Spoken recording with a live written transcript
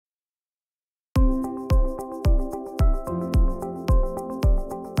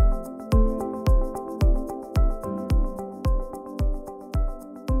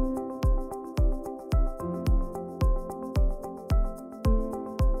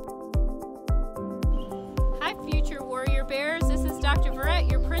Hi, future Warrior Bears. This is Dr.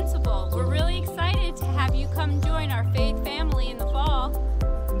 Verrett, your principal. We're really excited to have you come join our faith family in the fall.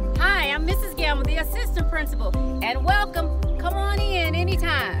 Hi, I'm Mrs. Gamble, the assistant principal, and welcome. Come on in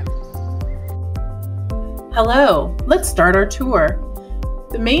anytime. Hello, let's start our tour.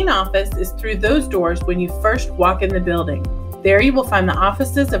 The main office is through those doors when you first walk in the building. There you will find the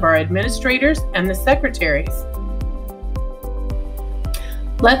offices of our administrators and the secretaries.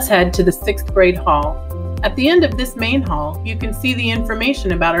 Let's head to the 6th grade hall. At the end of this main hall, you can see the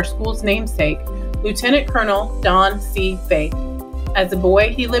information about our school's namesake, Lieutenant Colonel Don C. Faith. As a boy,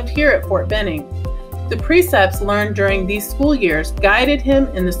 he lived here at Fort Benning. The precepts learned during these school years guided him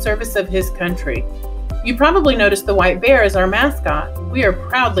in the service of his country. You probably noticed the white bear as our mascot. We are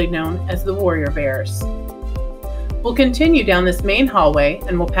proudly known as the Warrior Bears. We'll continue down this main hallway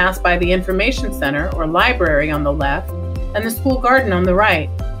and we'll pass by the Information Center or library on the left and the school garden on the right.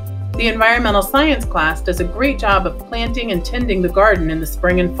 The environmental science class does a great job of planting and tending the garden in the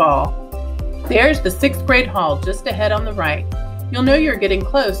spring and fall. There's the 6th grade hall just ahead on the right. You'll know you're getting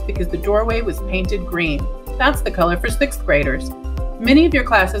close because the doorway was painted green. That's the color for 6th graders. Many of your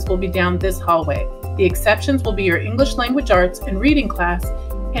classes will be down this hallway. The exceptions will be your English Language Arts and Reading class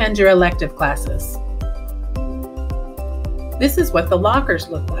and your elective classes. This is what the lockers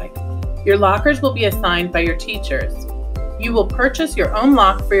look like. Your lockers will be assigned by your teachers. You will purchase your own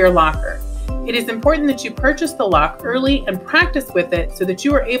lock for your locker. It is important that you purchase the lock early and practice with it so that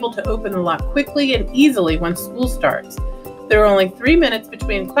you are able to open the lock quickly and easily when school starts. There are only 3 minutes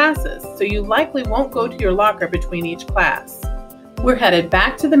between classes, so you likely won't go to your locker between each class. We're headed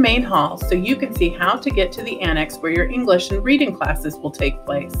back to the main hall so you can see how to get to the annex where your English and reading classes will take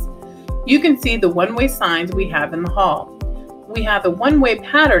place. You can see the one-way signs we have in the hall. We have a one-way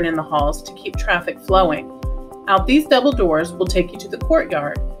pattern in the halls to keep traffic flowing. Out these double doors will take you to the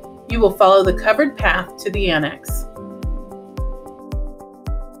courtyard. You will follow the covered path to the annex.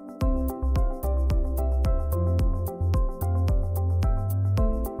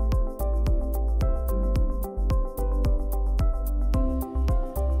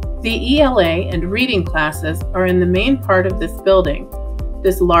 The ELA and reading classes are in the main part of this building.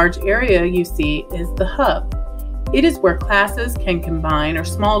 This large area you see is the hub. It is where classes can combine or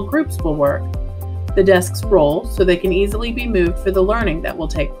small groups will work. The desks roll so they can easily be moved for the learning that will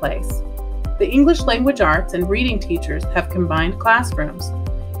take place. The English Language Arts and Reading teachers have combined classrooms.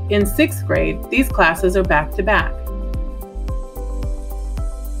 In 6th grade, these classes are back to back.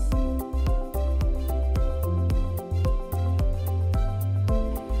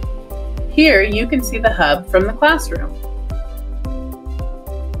 Here you can see the hub from the classroom.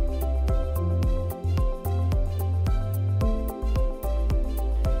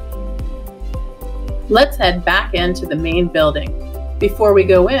 Let's head back into the main building. Before we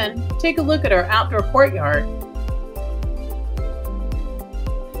go in, take a look at our outdoor courtyard.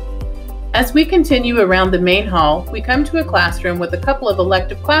 As we continue around the main hall, we come to a classroom with a couple of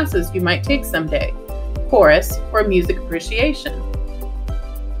elective classes you might take someday, chorus or music appreciation.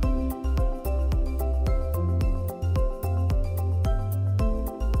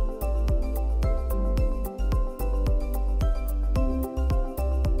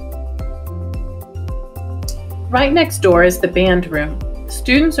 Right next door is the band room.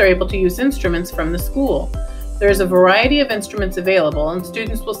 Students are able to use instruments from the school. There is a variety of instruments available and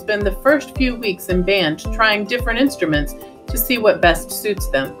students will spend the first few weeks in band trying different instruments to see what best suits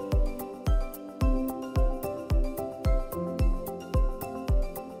them.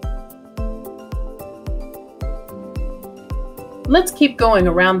 Let's keep going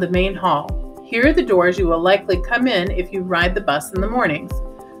around the main hall. Here are the doors you will likely come in if you ride the bus in the mornings.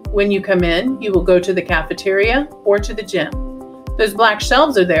 When you come in, you will go to the cafeteria or to the gym. Those black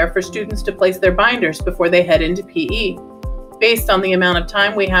shelves are there for students to place their binders before they head into PE. Based on the amount of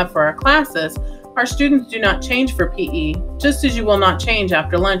time we have for our classes, our students do not change for PE, just as you will not change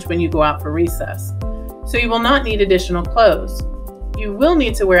after lunch when you go out for recess. So you will not need additional clothes. You will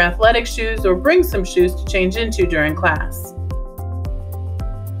need to wear athletic shoes or bring some shoes to change into during class.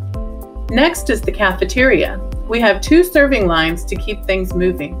 Next is the cafeteria. We have 2 serving lines to keep things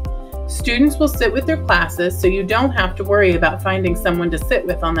moving. Students will sit with their classes so you don't have to worry about finding someone to sit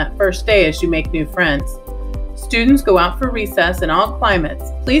with on that first day as you make new friends. Students go out for recess in all climates.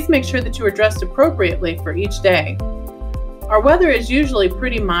 Please make sure that you are dressed appropriately for each day. Our weather is usually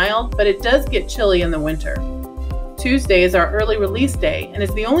pretty mild, but it does get chilly in the winter. Tuesday is our early release day and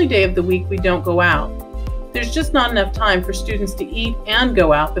is the only day of the week we don't go out. There's just not enough time for students to eat and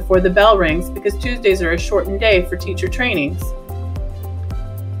go out before the bell rings because Tuesdays are a shortened day for teacher trainings.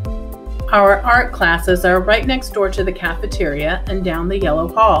 Our art classes are right next door to the cafeteria and down the yellow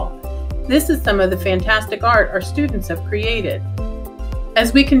hall. This is some of the fantastic art our students have created.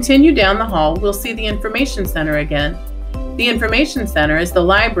 As we continue down the hall, we'll see the Information Center again. The Information Center is the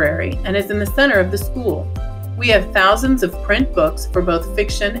library and is in the center of the school. We have thousands of print books for both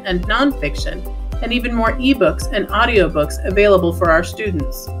fiction and nonfiction, and even more ebooks and audiobooks available for our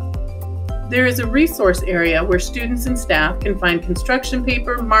students. There is a resource area where students and staff can find construction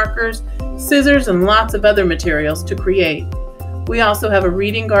paper, markers, scissors, and lots of other materials to create. We also have a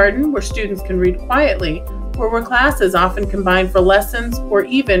reading garden where students can read quietly, or where classes often combine for lessons, or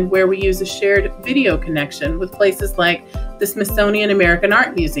even where we use a shared video connection with places like the Smithsonian American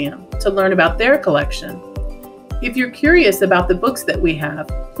Art Museum to learn about their collection. If you're curious about the books that we have,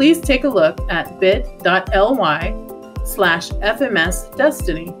 please take a look at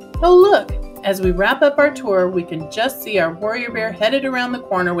bit.ly/FMSdestiny. Oh look, as we wrap up our tour, we can just see our Warrior Bear headed around the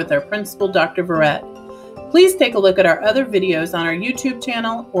corner with our principal, Dr. Verrett. Please take a look at our other videos on our YouTube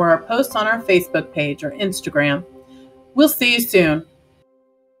channel or our posts on our Facebook page or Instagram. We'll see you soon.